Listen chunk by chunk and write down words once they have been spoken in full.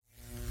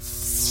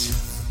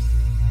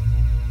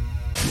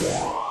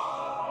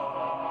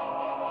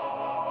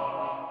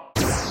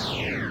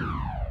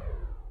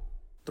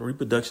The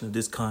reproduction of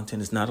this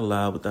content is not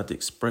allowed without the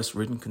express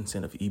written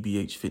consent of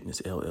EBH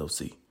Fitness,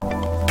 LLC.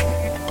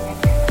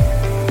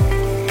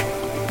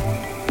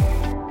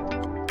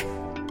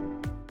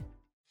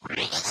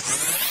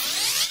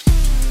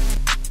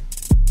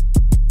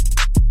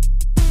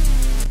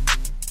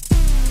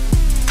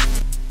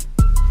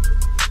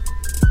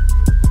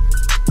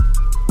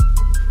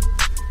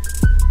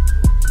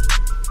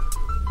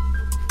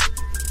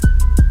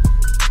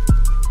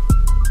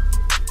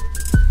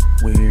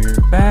 We're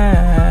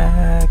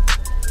back.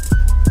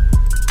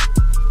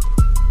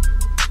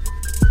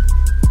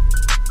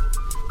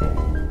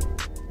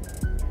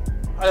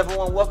 All right,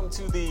 everyone, welcome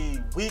to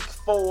the Week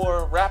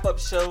 4 wrap-up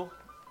show.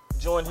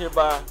 Joined here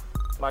by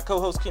my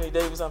co-host, Kenny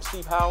Davis. I'm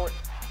Steve Howard.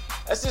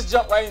 Let's just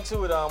jump right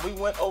into it. We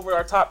went over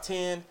our top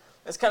 10.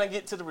 Let's kind of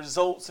get to the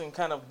results and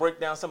kind of break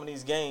down some of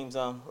these games.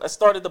 Let's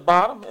start at the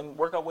bottom and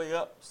work our way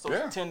up. So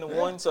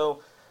 10-1.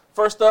 So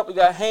first up, we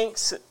got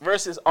Hanks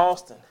versus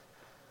Austin.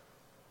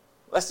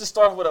 Let's just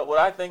start with what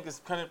I think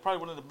is kind of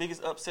probably one of the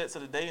biggest upsets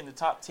of the day in the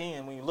top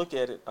 10 when you look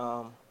at it.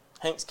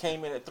 Hanks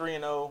came in at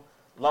 3-0,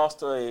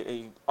 lost to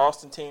a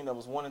Austin team that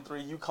was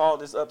 1-3. You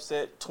called this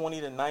upset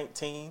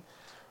 20-19.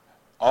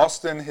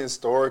 Austin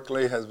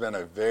historically has been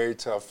a very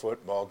tough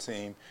football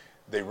team.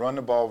 They run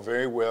the ball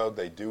very well.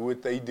 They do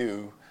what they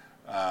do,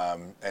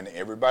 and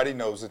everybody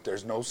knows that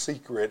there's no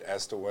secret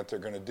as to what they're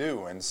going to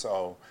do. And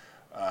so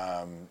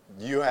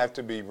you have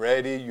to be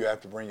ready. You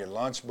have to bring your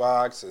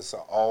lunchbox. It's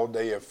an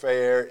all-day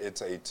affair.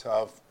 It's a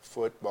tough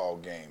football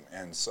game.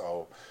 And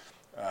so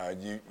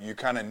you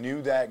kind of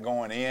knew that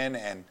going in.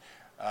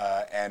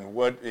 And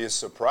what is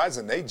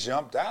surprising, they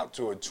jumped out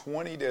to a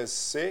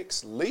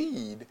 20-6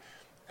 lead.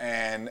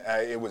 And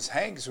it was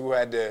Hanks who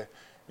had to,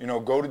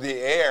 go to the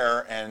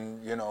air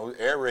and,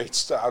 air raid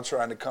style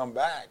trying to come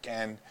back.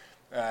 And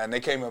they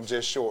came up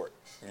just short,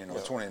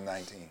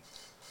 2019.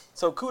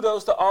 So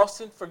kudos to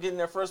Austin for getting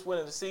their first win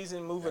of the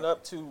season, moving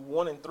up to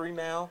 1-3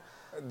 now.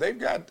 They've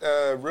got,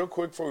 real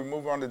quick before we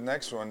move on to the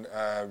next one,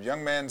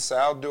 young man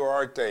Sal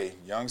Duarte,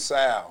 young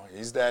Sal.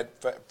 He's that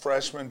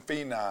freshman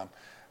phenom.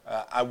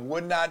 I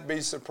would not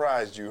be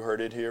surprised, you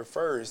heard it here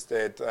first,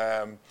 that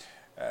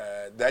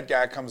that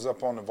guy comes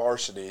up on the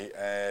varsity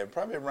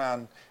probably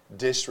around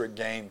district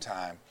game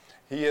time.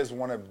 He is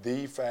one of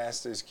the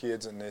fastest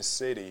kids in this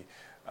city.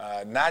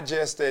 Not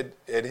just at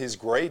his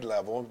grade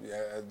level,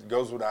 it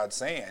goes without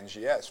saying,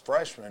 yes,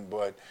 freshman,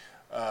 but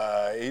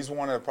he's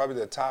one of probably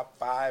the top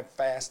 5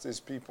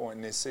 fastest people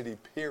in this city,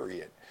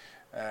 period,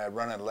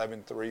 running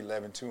 11.3,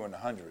 11.2 in the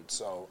 100.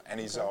 So, and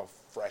he's a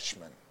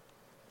freshman.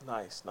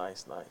 Nice.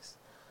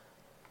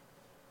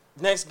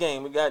 Next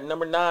game, we got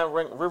number 9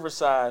 ranked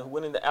Riverside, who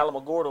went into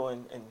Alamogordo,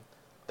 and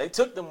they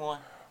took them one.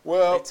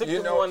 Well, they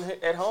took them one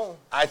at home.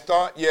 I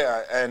thought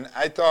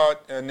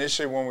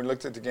initially when we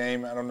looked at the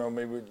game, I don't know,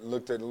 maybe we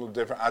looked at it a little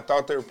different. I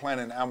thought they were playing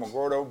in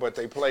Alamogordo, but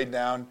they played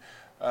down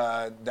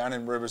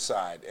in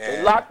Riverside. And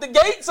they locked the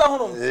gates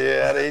on them.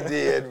 Yeah, they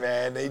did,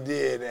 man. They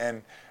did.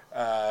 And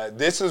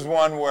this is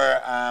one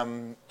where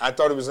I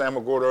thought it was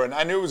Alamogordo, and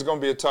I knew it was going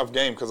to be a tough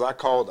game because I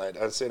called that.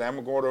 I said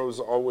Alamogordo's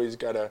always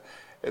got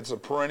it's a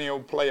perennial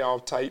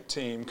playoff type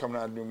team coming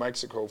out of New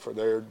Mexico for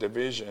their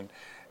division,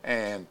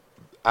 and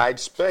I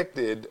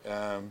expected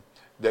that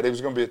it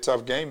was going to be a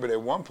tough game, but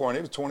at one point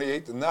it was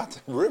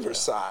 28-0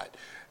 Riverside.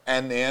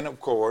 And then,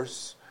 of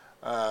course,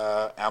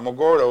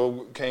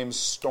 Alamogordo came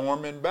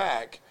storming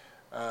back.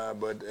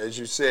 But as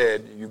you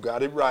said, you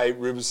got it right.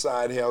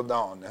 Riverside held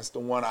on. That's the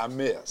one I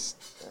missed.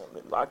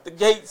 They locked the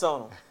gates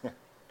on them.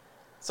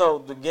 So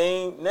the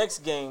next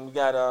game, we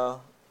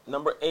got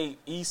number 8,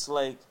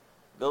 Eastlake,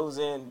 goes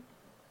in,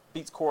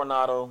 beats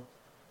Coronado.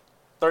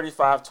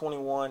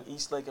 35-21,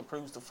 Eastlake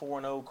improves to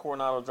 4-0.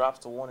 Coronado drops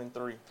to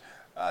 1-3.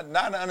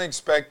 Not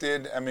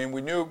unexpected. I mean,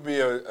 we knew it would be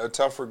a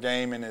tougher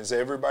game, and as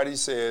everybody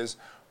says,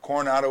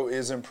 Coronado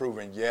is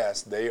improving.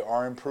 Yes, they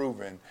are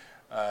improving.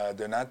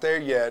 They're not there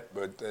yet,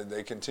 but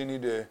they continue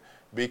to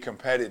be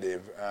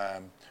competitive.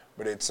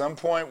 But at some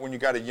point, when you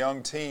got a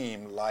young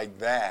team like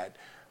that,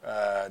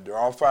 they're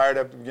all fired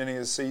up at the beginning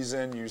of the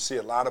season. You see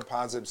a lot of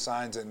positive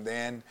signs, and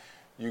then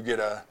you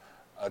get a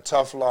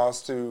tough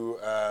loss to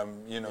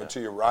to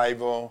your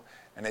rival,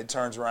 and it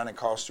turns around and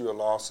costs you a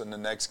loss in the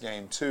next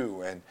game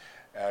too. And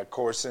of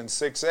course, in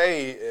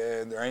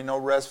 6A, there ain't no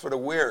rest for the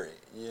weary.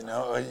 You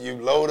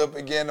load up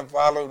again the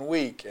following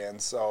week,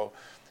 and so.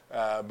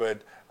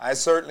 But I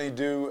certainly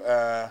do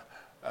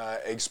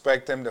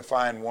expect them to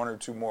find 1 or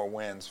 2 more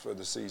wins for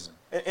the season.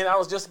 And I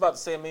was just about to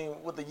say,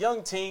 with a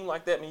young team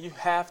like that, you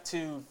have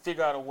to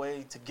figure out a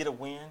way to get a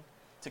win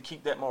to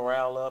keep that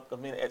morale up.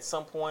 At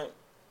some point.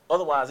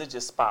 Otherwise, it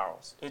just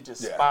spirals. It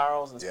just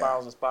spirals and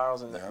spirals and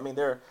spirals. And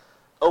they're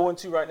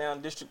 0-2 right now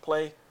in district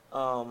play.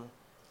 They're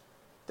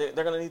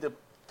going to need to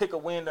pick a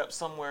win up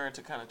somewhere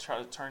to kind of try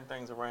to turn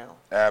things around.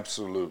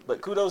 Absolutely. But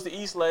kudos to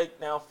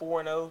Eastlake, now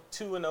 4-0,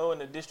 2-0 in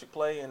the district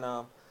play, and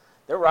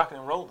they're rocking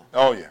and rolling.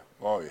 Oh,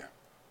 yeah.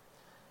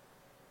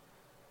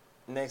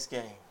 Next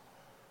game.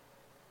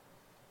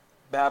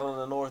 Battle of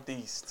the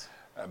Northeast.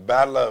 A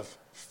battle of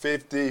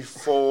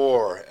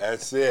 54.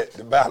 That's it.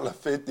 The Battle of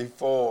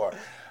 54.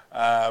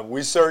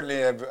 We certainly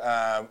have.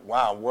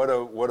 Wow, what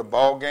a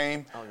ball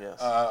game. Oh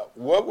yes.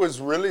 What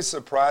was really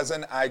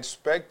surprising, I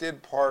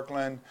expected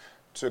Parkland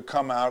to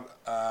come out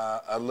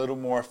a little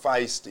more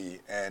feisty,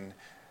 and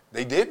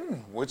they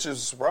didn't, which is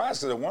a surprise.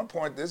 Because at one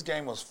point, this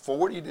game was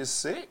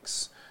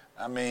 40-6.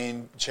 I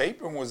mean,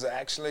 Chapin was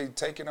actually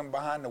taking them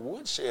behind the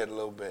woodshed a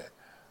little bit.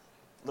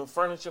 Little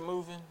furniture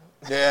moving.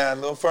 Yeah, a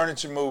little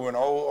furniture moving,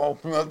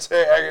 old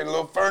military, a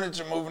little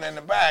furniture moving in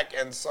the back,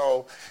 and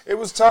so it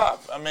was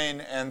tough. I mean,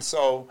 and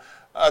so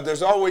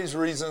there's always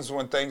reasons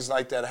when things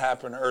like that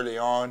happen early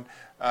on.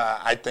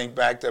 I think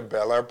back to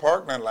Bel Air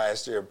Parkland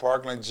last year.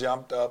 Parkland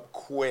jumped up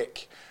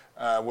quick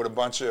with a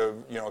bunch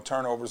of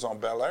turnovers on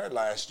Bel Air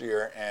last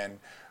year, and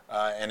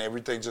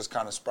everything just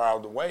kind of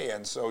spiraled away.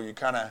 And so you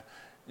kind of.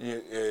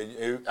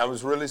 I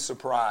was really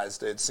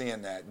surprised at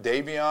seeing that.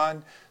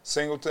 Davion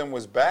Singleton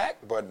was back,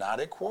 but not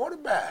at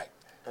quarterback.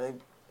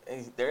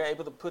 They're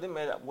able to put him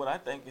at what I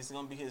think is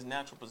going to be his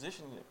natural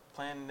position,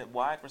 playing the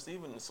wide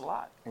receiver in the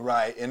slot.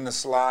 Right, in the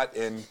slot.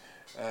 And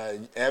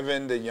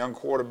Evan, the young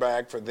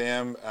quarterback for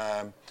them,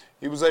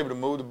 he was able to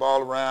move the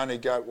ball around. He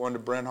got one to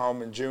Brent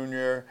Holman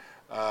Jr.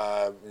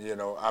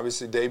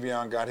 Obviously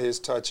Davion got his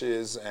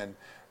touches, and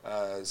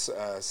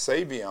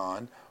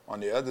Savion on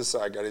the other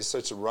side got his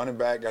touch. A running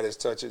back got his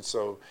touches.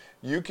 So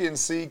you can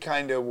see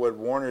kind of what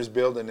Warner's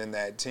building in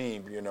that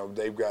team.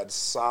 They've got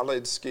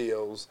solid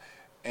skills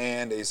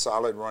and a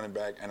solid running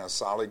back and a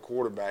solid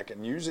quarterback,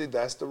 and usually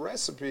that's the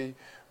recipe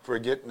for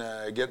getting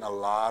a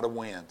lot of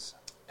wins.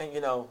 And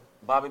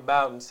Bobby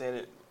Bowden said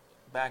it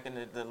back in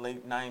the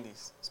late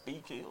 '90s.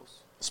 Speed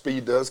kills.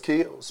 Speed does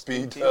kill.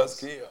 Speed does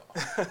kill.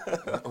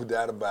 No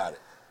doubt about it.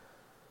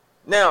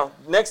 Now,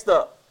 next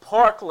up,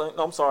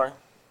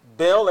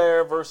 Bel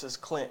Air versus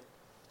Clint.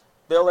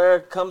 Bel Air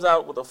comes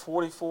out with a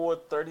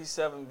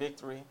 44-37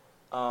 victory.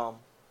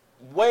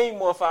 Way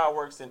more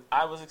fireworks than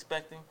I was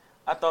expecting.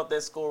 I thought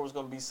that score was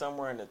going to be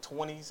somewhere in the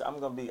 20s. I'm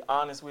going to be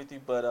honest with you.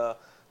 But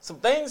some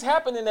things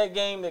happened in that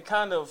game that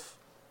kind of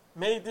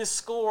made this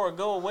score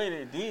go away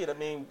that it did. I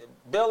mean,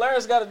 Bel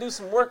Air's got to do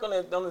some work on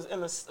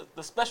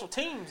the special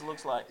teams,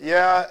 looks like.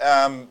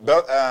 Yeah,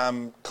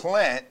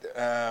 Clint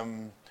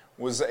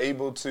was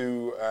able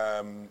to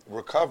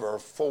recover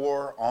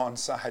 4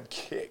 onside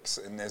kicks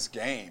in this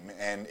game,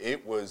 and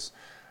it was,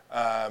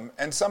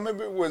 and some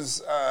of it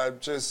was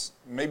just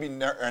maybe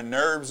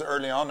nerves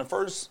early on. The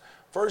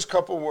first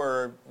couple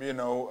were,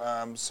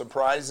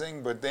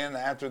 surprising, but then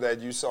after that,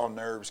 you saw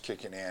nerves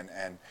kicking in,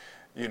 and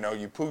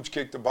you pooch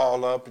kick the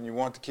ball up, and you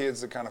want the kids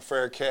to kind of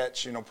fair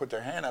catch, put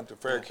their hand up to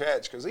fair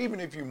catch, because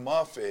even if you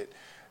muff it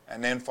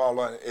and then fall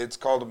on, it's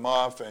called a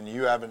muff, and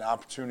you have an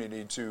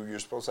opportunity you're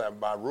supposed to have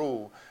by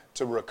rule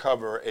to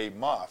recover a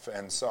muff.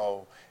 And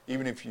so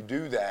even if you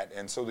do that,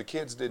 and so the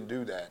kids didn't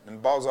do that, and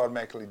the ball's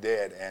automatically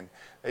dead, and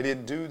they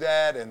didn't do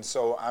that. And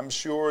so I'm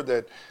sure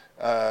that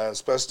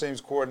special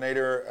teams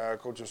coordinator,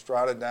 Coach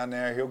Estrada down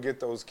there, he'll get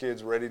those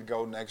kids ready to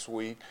go next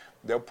week.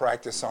 They'll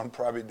practice on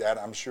probably that,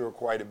 I'm sure,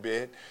 quite a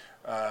bit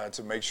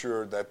to make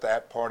sure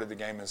that part of the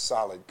game is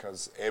solid,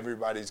 because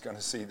everybody's going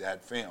to see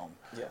that film.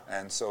 Yeah.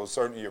 And so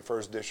certainly your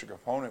first district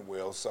opponent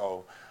will.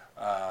 So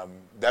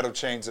that'll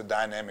change the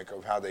dynamic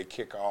of how they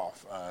kick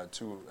off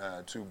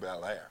to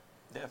Bel Air.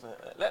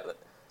 Definitely.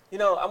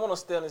 I want to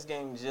stay on this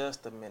game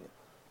just a minute.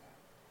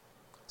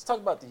 Let's talk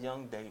about the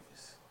young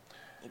Davis.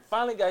 He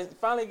finally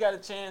got a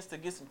chance to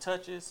get some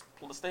touches,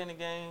 to stay in the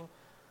game.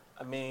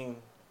 I mean,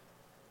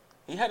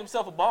 he had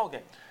himself a ball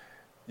game.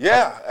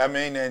 Yeah, I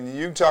mean, and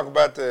you talk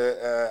about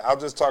I'll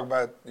just talk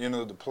about,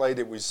 the play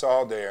that we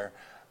saw there.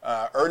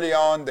 Early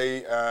on,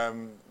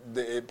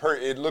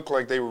 it looked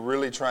like they were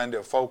really trying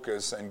to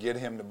focus and get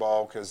him the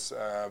ball, because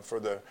for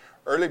the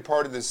early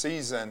part of the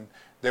season,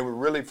 they were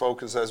really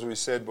focused, as we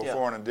said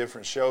before on a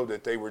different show,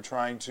 that they were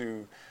trying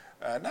to,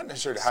 not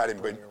necessarily hide him,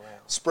 but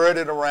spread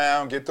it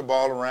around, get the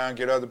ball around,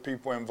 get other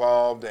people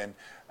involved.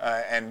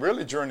 And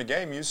really during the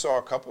game, you saw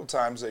a couple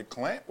times that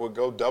Clint would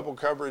go double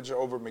coverage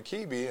over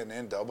McKeeby and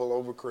then double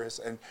over Chris.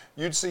 And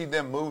you'd see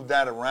them move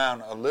that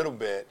around a little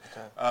bit.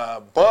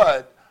 Okay.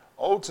 But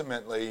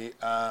ultimately, you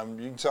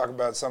can talk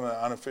about some of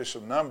the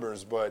unofficial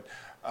numbers, but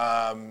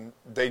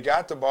they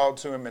got the ball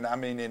to him. And, I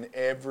mean, in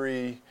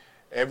every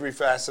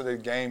facet of the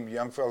game,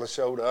 young fella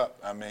showed up.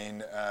 I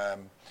mean,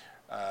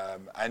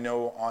 I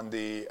know on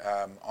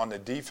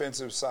the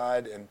defensive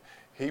side, and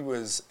he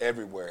was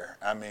everywhere.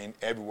 I mean,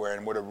 everywhere.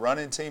 And with a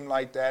running team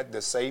like that,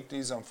 the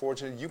safeties,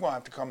 unfortunately, you're going to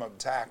have to come up and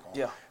tackle.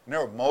 Yeah. And there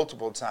were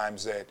multiple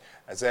times that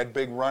as that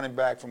big running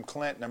back from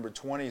Clint, number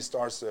 20,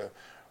 starts to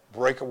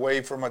break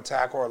away from a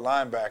tackle or a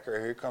linebacker,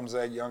 here comes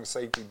that young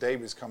safety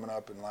Davis coming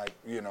up and,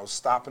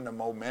 stopping the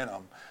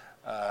momentum.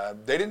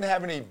 They didn't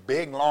have any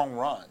big, long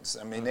runs.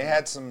 I mean, they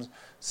had some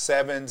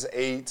 7s,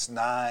 8s,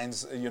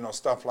 9s,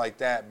 stuff like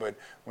that. But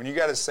when you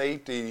got a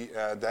safety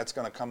that's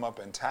going to come up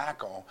and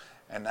tackle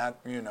and not,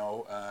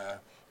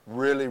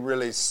 really,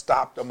 really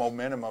stop the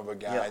momentum of a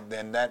guy,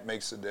 then that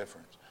makes a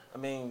difference. I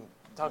mean,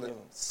 talking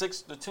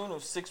the tune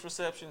of 6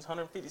 receptions,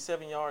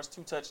 157 yards,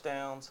 2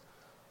 touchdowns,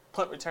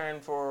 punt return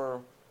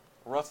for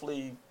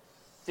roughly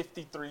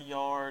 53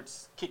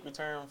 yards, kick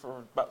return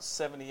for about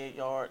 78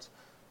 yards.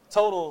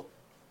 Total,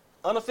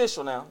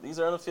 unofficial now. These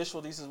are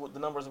unofficial. These is what the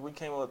numbers we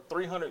came up with: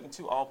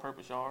 302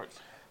 all-purpose yards,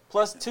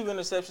 plus 2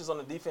 interceptions on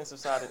the defensive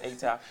side and 8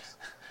 tackles.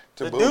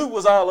 The dude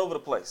was all over the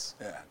place.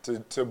 Yeah,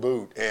 to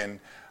boot. And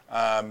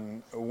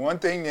one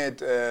thing that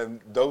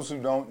those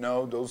who don't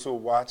know, those who are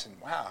watching,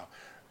 wow.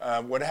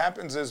 What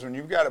happens is when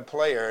you've got a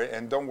player,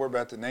 and don't worry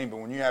about the name, but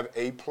when you have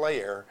a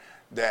player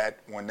that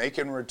when they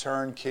can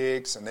return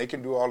kicks and they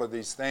can do all of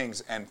these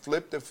things and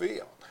flip the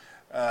field,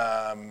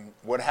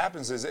 what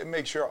happens is it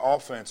makes your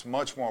offense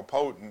much more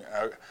potent.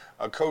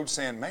 A coach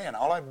saying, man,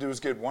 all I have to do is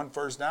get 1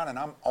 first down and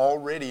I'm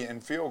already in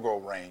field goal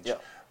range.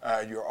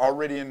 Yeah. You're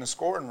already in the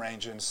scoring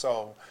range. And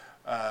so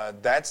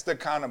that's the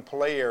kind of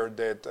player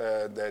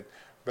that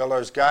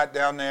Beller's got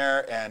down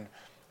there. And,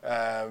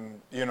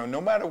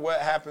 no matter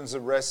what happens the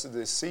rest of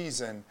this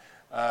season,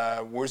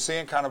 we're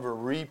seeing kind of a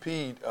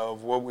repeat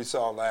of what we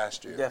saw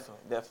last year.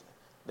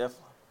 Definitely.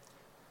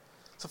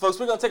 So, folks,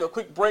 we're going to take a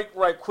quick break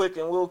right quick,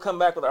 and we'll come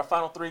back with our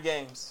final 3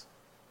 games.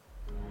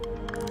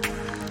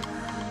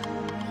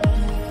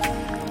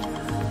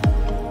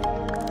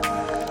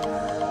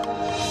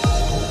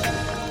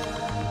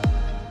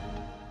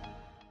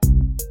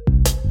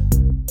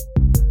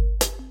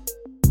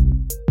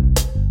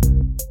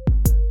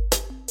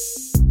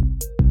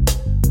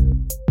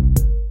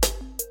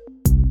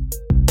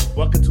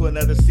 Welcome to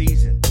another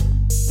season.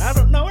 We're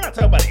not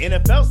talking about the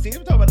NFL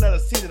season. We're talking about another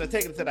season of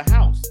taking it to the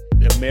house.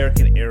 The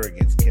American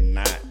arrogance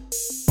cannot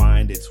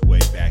find its way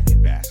back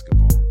in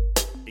basketball.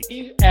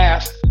 He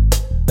asked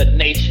the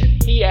nation.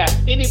 He asked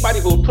anybody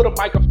who would put a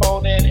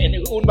microphone in and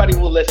anybody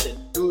who will listen,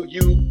 do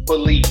you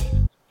believe?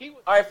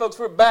 All right, folks,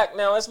 we're back.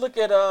 Now, let's look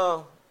at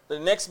the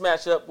next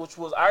matchup, which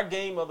was our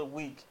game of the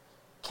week.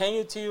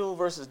 KU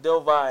versus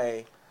Del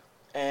Valle.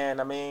 And,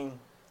 I mean,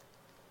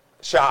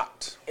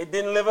 shocked. It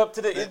didn't live up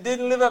to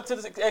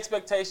the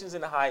expectations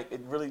and the hype.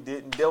 It really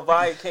didn't. Del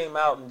Valle came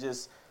out and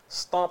just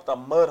stomped a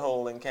mud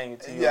hole in KU.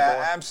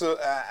 Yeah,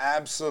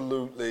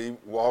 absolutely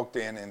walked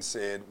in and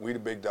said, we the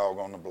big dog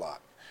on the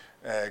block.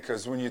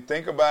 Because when you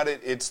think about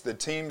it, it's the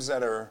teams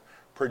that are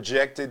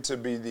projected to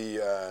be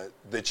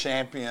the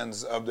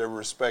champions of their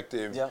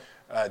respective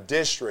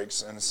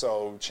districts. And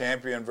so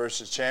champion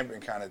versus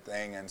champion kind of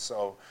thing. And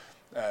so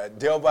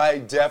Del Valle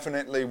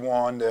definitely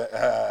won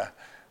the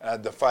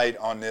fight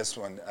on this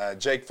one.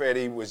 Jake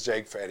Fetty was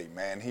Jake Fetty,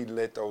 man. He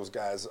lit those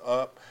guys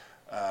up.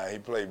 He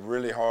played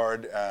really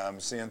hard.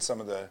 Seeing some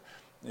of the,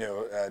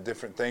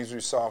 different things we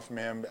saw from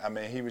him. I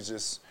mean, he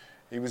was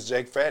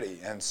Jake Fetty,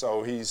 and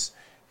so he's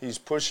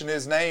pushing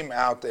his name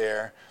out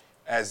there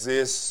as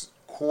this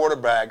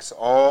quarterbacks.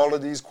 All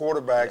of these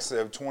quarterbacks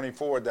of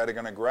 24 that are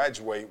going to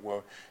graduate.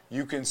 Well,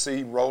 you can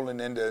see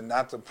rolling into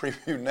not the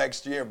preview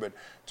next year, but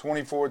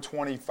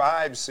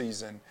 24-25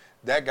 season.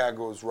 That guy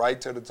goes right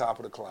to the top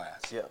of the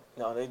class. Yeah,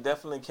 no, they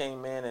definitely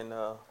came in and,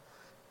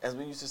 as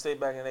we used to say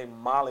back in the day,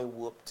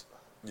 molly-whooped.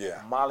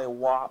 Yeah.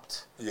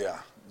 Molly-whopped. Yeah.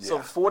 So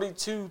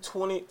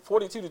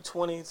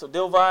 42-20. So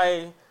Del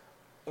Valle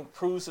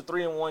improves to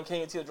 3-1.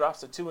 KU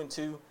drops to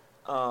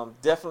 2-2.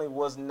 Definitely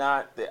was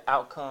not the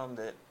outcome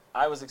that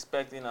I was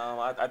expecting.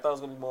 I thought it was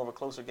going to be more of a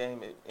closer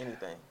game, if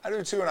anything. I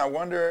do too, and I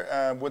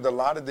wonder with a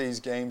lot of these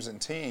games and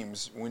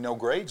teams, we know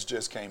grades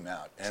just came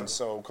out, and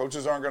so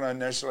coaches aren't going to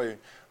necessarily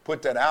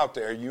put that out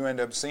there. You end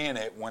up seeing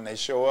it when they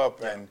show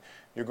up, and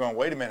you're going,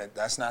 wait a minute,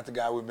 that's not the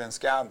guy we've been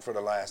scouting for the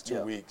last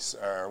 2 weeks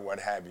or what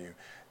have you.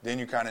 Then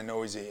you kind of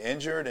know, is he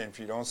injured? And if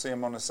you don't see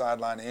him on the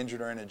sideline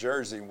injured or in a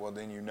jersey, well,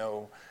 then you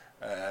know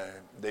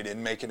they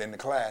didn't make it in the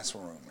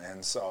classroom.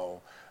 And so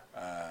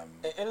and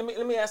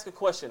let me ask a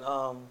question,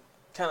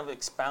 kind of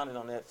expounding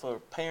on that for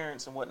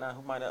parents and whatnot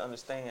who might not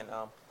understand.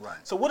 Right.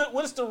 So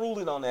what is the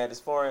ruling on that as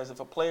far as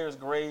if a player's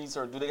grades,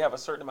 or do they have a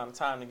certain amount of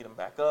time to get them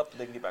back up,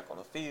 they can get back on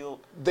the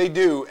field? They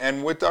do,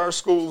 and with our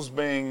schools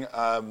being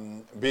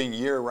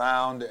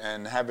year-round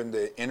and having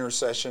the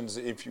intersessions,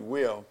 if you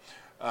will,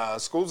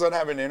 schools that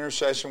have an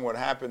intersession, what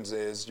happens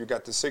is you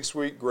got the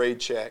 6-week grade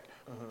check,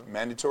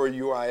 mandatory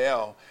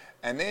UIL,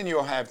 and then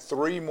you'll have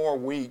 3 more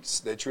weeks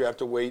that you have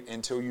to wait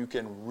until you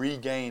can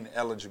regain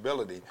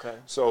eligibility. Okay.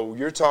 So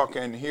you're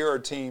talking, here are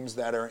teams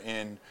that are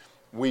in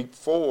week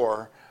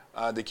 4.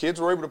 The kids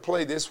were able to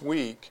play this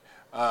week,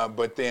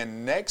 but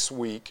then next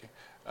week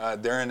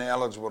they're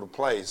ineligible to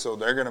play. So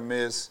they're going to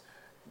miss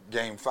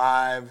game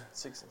 5,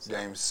 6 and 7.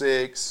 game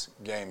 6,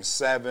 game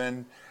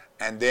 7,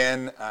 and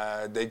then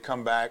they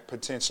come back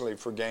potentially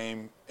for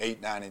game 8,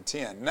 9, and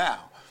 10.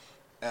 Now,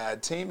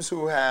 teams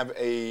who have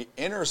a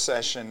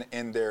intersession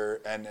in their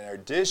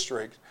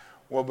district,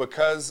 well,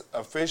 because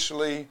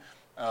officially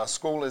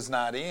school is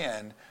not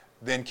in,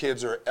 then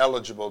kids are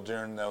eligible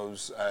during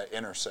those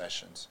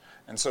intersessions.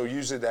 And so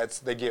usually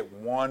they get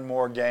 1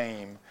 more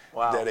game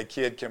that a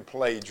kid can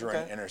play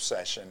during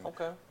intersession.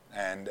 Okay.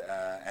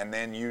 And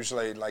then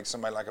usually, like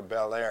somebody like a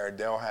Bel Air,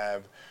 they'll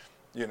have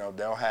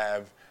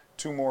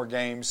 2 more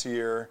games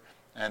here,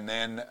 and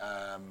then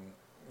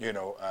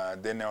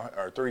then there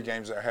are 3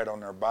 games they're ahead on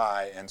their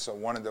bye, and so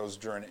one of those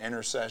during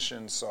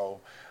intercession.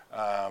 So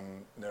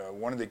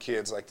one of the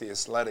kids, like the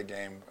athletic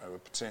game,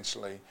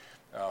 potentially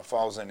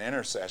falls in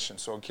intercession.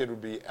 So a kid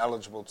would be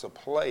eligible to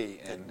play.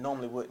 And that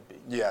normally wouldn't be.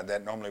 Yeah,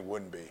 that normally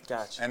wouldn't be.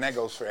 Gotcha. And that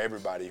goes for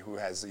everybody who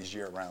has these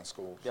year-round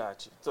schools.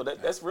 Gotcha. So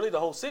that's really the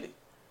whole city.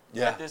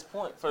 Yeah. At this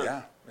point. For for the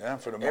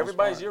most part.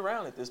 everybody's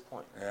year-round at this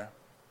point. Yeah.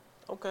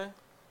 Okay.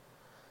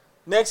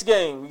 Next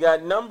game, we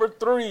got number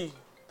 3,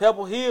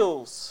 Pebble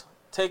Hills,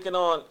 taking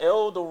on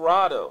El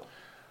Dorado.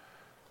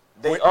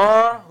 They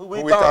are who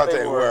we thought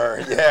they were.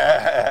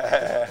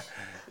 Yeah.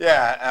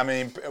 Yeah, I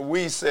mean,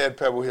 we said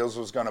Pebble Hills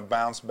was going to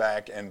bounce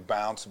back and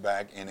bounce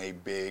back in a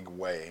big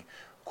way.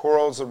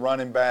 Coral's a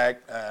running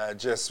back.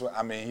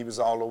 He was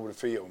all over the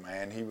field,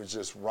 man. He was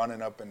just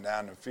running up and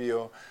down the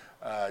field,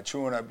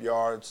 chewing up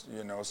yards,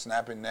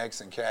 snapping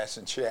necks and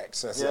cashing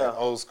checks. That's what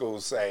old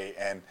school say.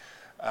 And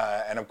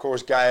of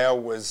course, Gael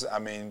was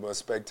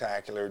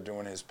spectacular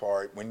doing his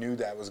part. We knew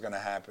that was going to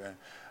happen.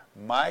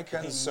 My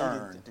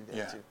concern,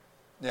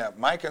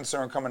 my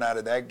concern coming out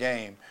of that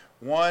game,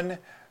 one,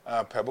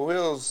 Pebble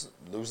Hills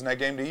losing that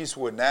game to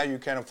Eastwood. Now you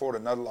can't afford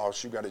another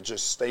loss. You got to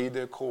just stay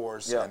the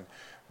course and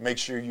make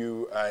sure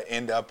you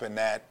end up in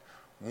that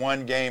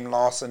 1-game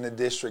loss in the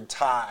district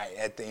tie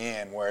at the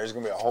end, where there's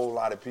going to be a whole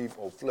lot of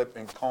people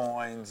flipping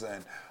coins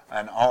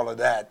and all of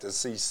that to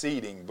see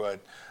seeding. But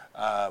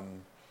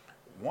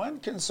one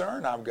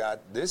concern I've got,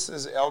 this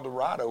is El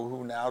Dorado,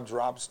 who now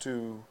drops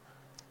to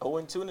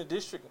 0-2 in the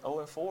district,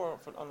 0-4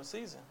 on the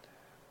season.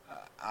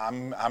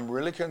 I'm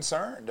really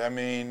concerned. I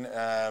mean,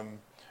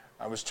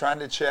 I was trying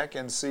to check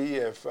and see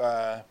if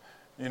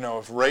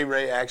if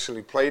Ray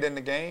actually played in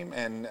the game,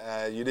 and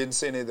you didn't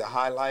see any of the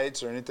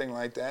highlights or anything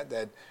like that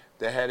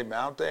they had him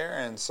out there.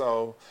 And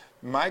so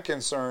my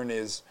concern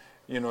is,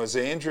 is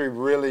the injury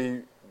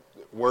really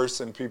worse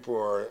than people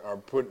are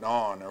putting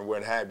on or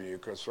what have you?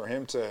 Because for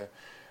him to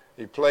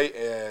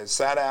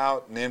sat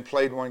out and then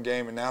played 1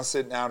 game and now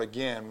sitting out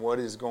again, what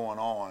is going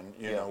on?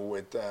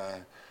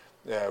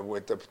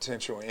 With the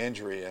potential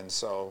injury. And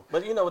so,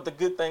 but what the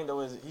good thing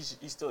though is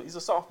he's a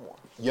sophomore,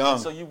 young.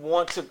 So you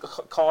want to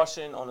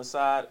caution on the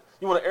side.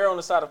 You want to err on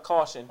the side of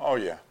caution. Oh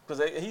yeah,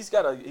 because he's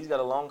got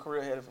a long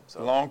career ahead of him.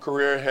 So. Long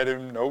career ahead of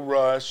him, no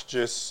rush.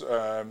 Just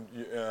kind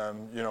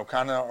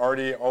of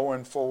already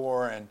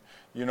 0-4, and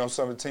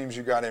some of the teams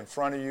you got in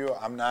front of you,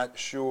 I'm not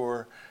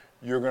sure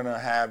you're going to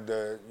have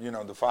the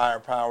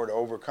firepower to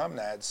overcome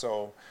that.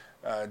 So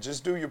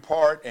just do your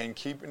part in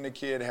keeping the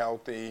kid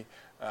healthy.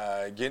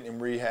 Getting him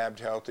rehabbed,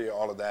 healthy,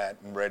 all of that,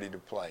 and ready to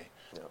play.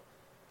 Yeah,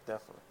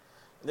 definitely.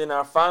 And then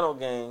our final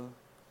game,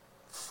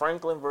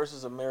 Franklin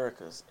versus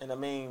Americas. And I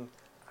mean,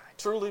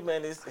 truly,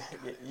 man,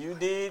 you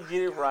did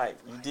get it right.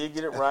 You did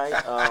get it right.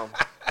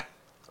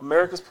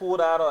 Americas pulled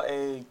out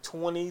a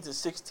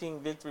 20-16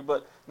 victory.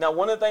 But now,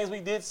 one of the things we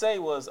did say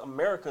was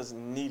Americas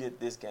needed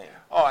this game.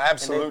 Oh,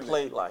 absolutely. And they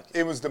played like it.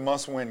 It was the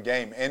must-win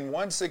game. And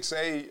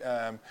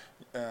 1-6A,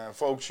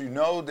 folks,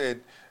 that.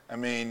 I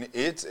mean,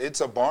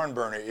 it's a barn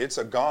burner. It's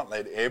a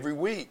gauntlet every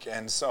week.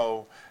 And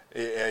so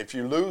if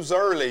you lose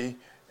early,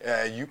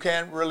 you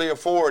can't really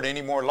afford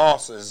any more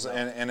losses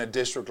in a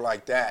district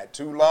like that.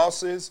 2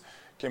 losses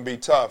can be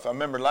tough. I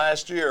remember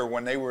last year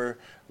when they were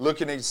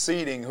looking at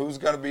seeding, who's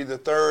going to be the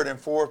 3rd and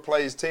 4th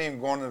place team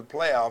going to the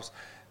playoffs,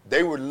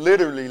 they were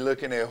literally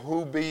looking at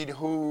who beat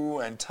who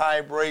and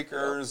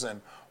tiebreakers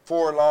and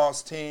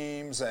 4-loss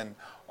teams and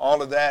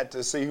all of that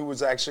to see who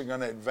was actually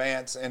going to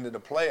advance into the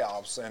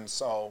playoffs. And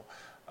so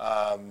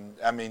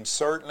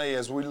certainly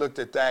as we looked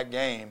at that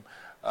game,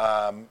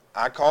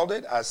 I called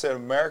it. I said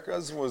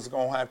Americas was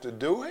going to have to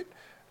do it.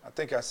 I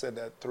think I said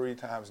that 3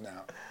 times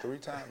now. 3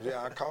 times?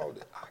 Yeah, I called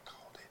it.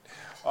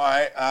 All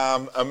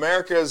right.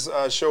 Americas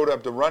showed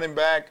up. The running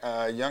back,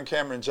 young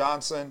Cameron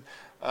Johnson,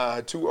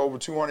 over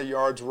 200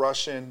 yards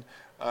rushing,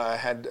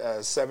 had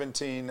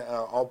 17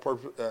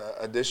 all-purpose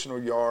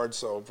additional yards,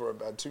 so for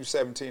about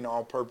 217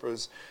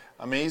 all-purpose.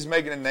 I mean, he's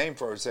making a name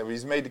for himself.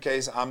 He's made the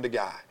case, I'm the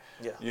guy.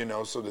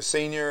 Yeah. So the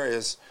senior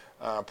is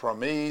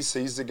Promise.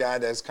 He's the guy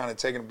that's kind of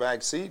taking a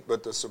back seat.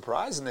 But the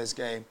surprise in this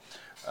game,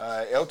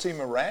 LT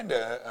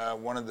Miranda,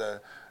 one of the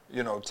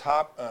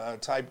top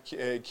type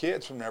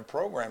kids from their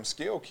program,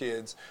 skill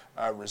kids,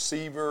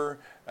 receiver,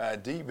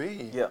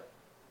 DB,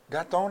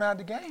 got thrown out of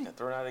the game.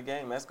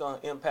 That's going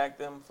to impact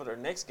them for their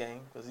next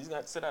game because he's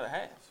got to sit out a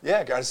half.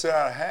 Yeah, got to sit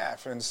out a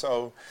half. And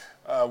so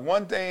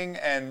one thing,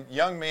 and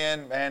young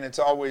men, man, it's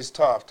always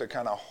tough to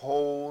kind of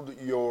hold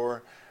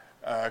your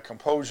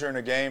composure in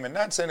a game. And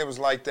not saying it was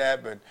like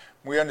that, but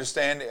we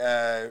understand,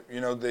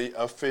 the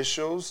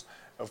officials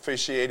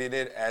officiated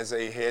it as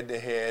a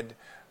head-to-head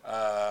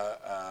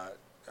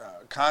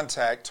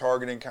contact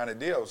targeting kind of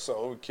deal.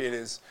 So the kid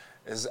is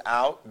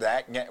out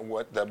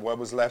what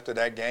was left of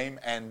that game,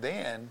 and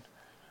then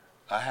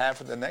a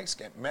half of the next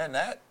game. Man,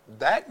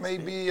 that may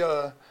be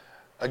a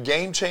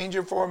game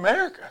changer for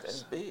America.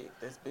 That's big.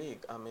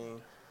 I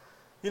mean,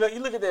 you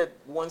look at that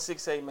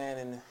 1-6A, man,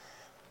 and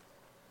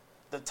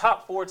the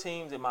top 4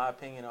 teams, in my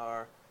opinion,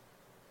 are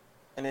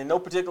And in no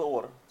particular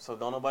order, so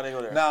don't nobody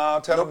go there. No,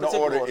 tell them the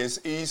particular order. It's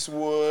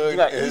Eastwood. You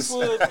got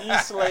Eastwood,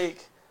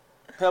 Eastlake,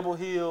 Pebble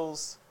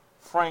Hills,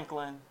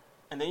 Franklin,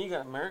 and then you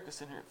got America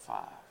sitting here at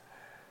 5.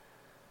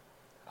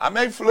 I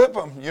may flip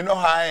them. You know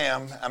how I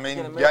am. I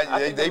mean,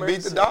 they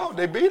beat the dog.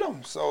 They beat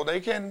them, so they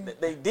can.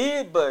 They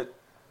did, but.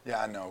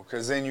 Yeah, I know,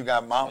 because then you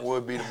got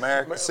Montwood beat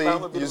America. See,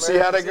 Montwood you see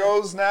how that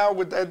goes now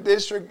with that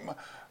district?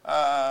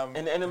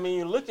 And I mean,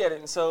 you look at it,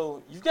 and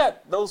so you've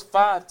got those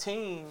 5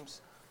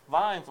 teams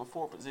vying for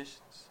 4 positions.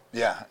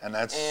 Yeah,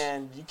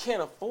 and you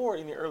can't afford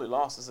any early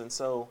losses, and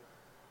so,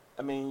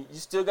 I mean, you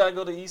still got to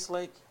go to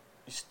Eastlake.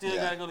 You still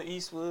got to go to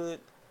Eastwood.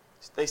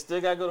 They still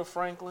got to go to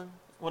Franklin.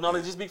 Well, no,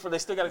 they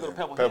still got to go to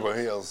Pebble Hills. Pebble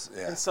Hills,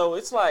 yeah. And so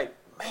it's like,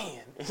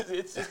 man,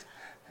 it's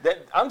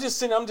that I'm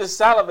just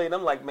salivating.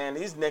 I'm like, man,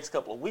 these next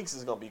couple of weeks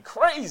is gonna be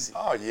crazy.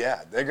 Oh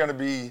yeah, they're gonna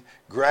be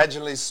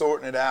gradually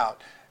sorting it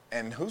out.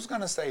 And who's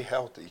going to stay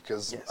healthy?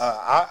 Because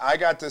I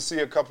got to see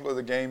a couple of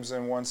the games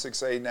in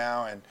 168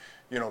 now, and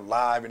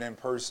live and in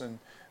person.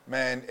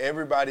 Man,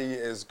 everybody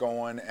is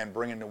going and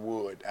bringing the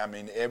wood. I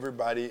mean,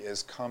 everybody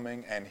is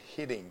coming and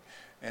hitting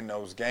in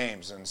those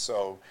games, and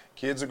so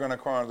kids are going to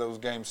come out of those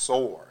games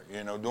sore.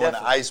 Doing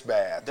the ice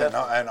bath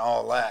and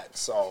all that.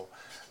 So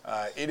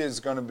it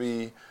is going to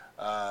be.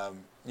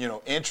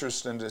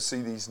 Interesting to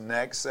see these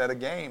next set of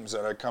games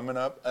that are coming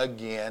up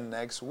again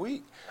next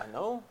week. I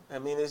know. I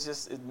mean,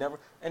 it never.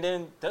 And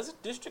then, does the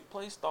district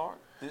play start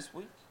this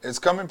week? It's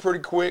coming pretty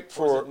quick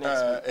for.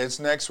 It's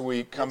next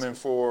week coming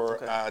for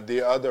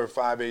the other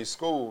 5A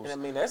schools. And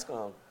I mean, that's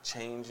going to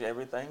change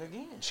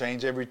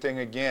everything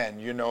again.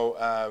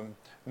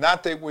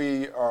 Not that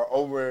we are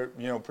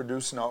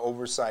producing our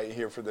oversight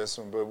here for this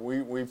one, but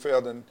we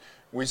felt and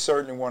we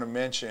certainly want to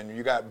mention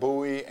you got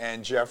Bowie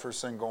and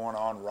Jefferson going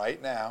on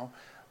right now.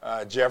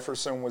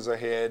 Jefferson was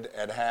ahead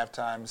at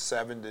halftime,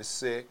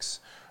 7-6.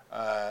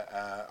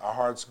 Our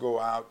hearts go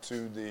out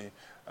to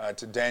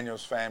to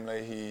Daniel's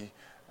family. He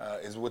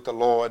is with the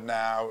Lord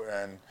now,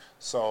 and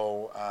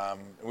so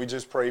we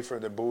just pray for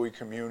the Bowie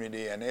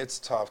community. And it's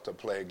tough to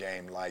play a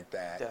game like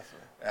that.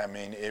 Definitely. I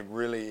mean, it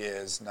really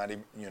is. Not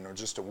even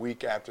just a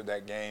week after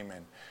that game,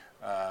 and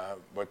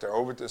but they're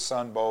over at the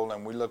Sun Bowl,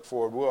 and we look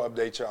forward. We'll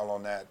update y'all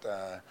on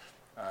that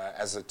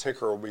as the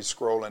ticker will be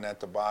scrolling at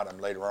the bottom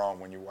later on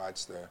when you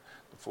watch the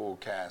full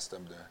cast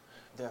of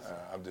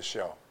the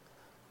show.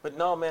 But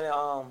no, man,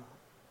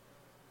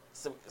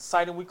 it's an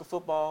exciting week of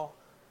football.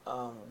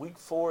 Week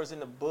 4 is in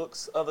the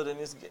books, other than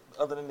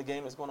the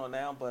game that's going on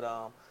now. But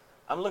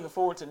I'm looking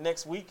forward to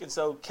next week, and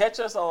so catch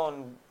us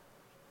on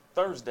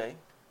Thursday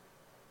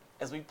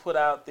as we put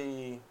out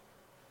the.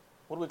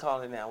 What do we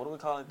call it now? What do we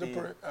call it? The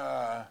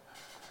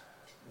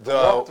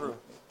walkthrough.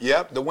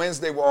 Yep, the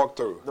Wednesday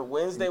walkthrough. The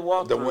Wednesday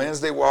walkthrough. The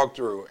Wednesday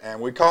walkthrough, and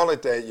we call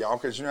it that, y'all,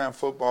 because in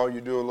football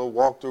you do a little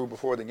walkthrough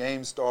before the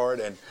game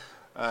start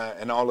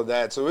and all of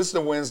that. So it's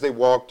the Wednesday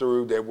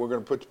walkthrough that we're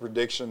going to put the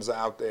predictions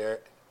out there.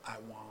 I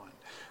won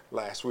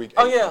last week.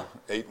 8-1.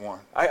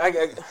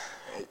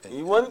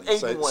 You won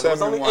 8-1. It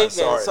was only 8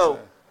 games. So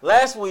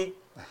last week,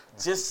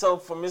 just so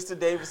for Mr.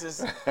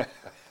 Davis's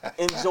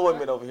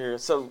enjoyment over here,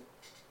 so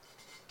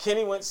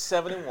Kenny went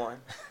 7-1.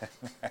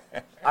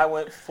 I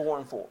went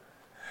 4-4.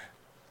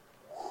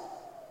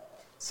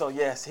 So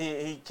yes,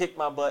 he kicked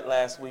my butt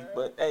last week,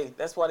 but hey,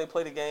 that's why they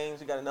play the games.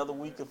 We got another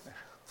week of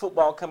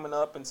football coming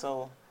up, and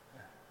so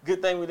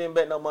good thing we didn't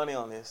bet no money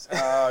on this.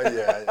 Oh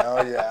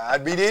yeah.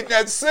 I'd be eating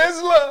that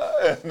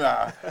Sizzler.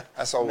 Nah,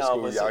 that's old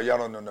school, y'all. Y'all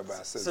don't know nothing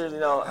about Sizzler. Seriously,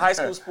 high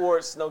school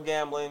sports, no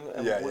gambling.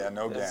 Yeah,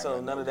 no gambling. So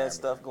none of that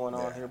stuff going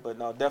on here, but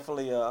no,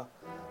 definitely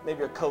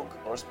maybe a Coke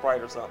or a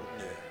Sprite or something.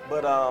 Yeah.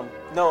 But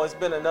no, it's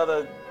been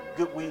another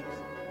good week,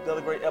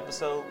 another great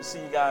episode. We'll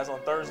see you guys on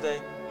Thursday.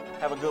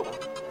 Have a good one.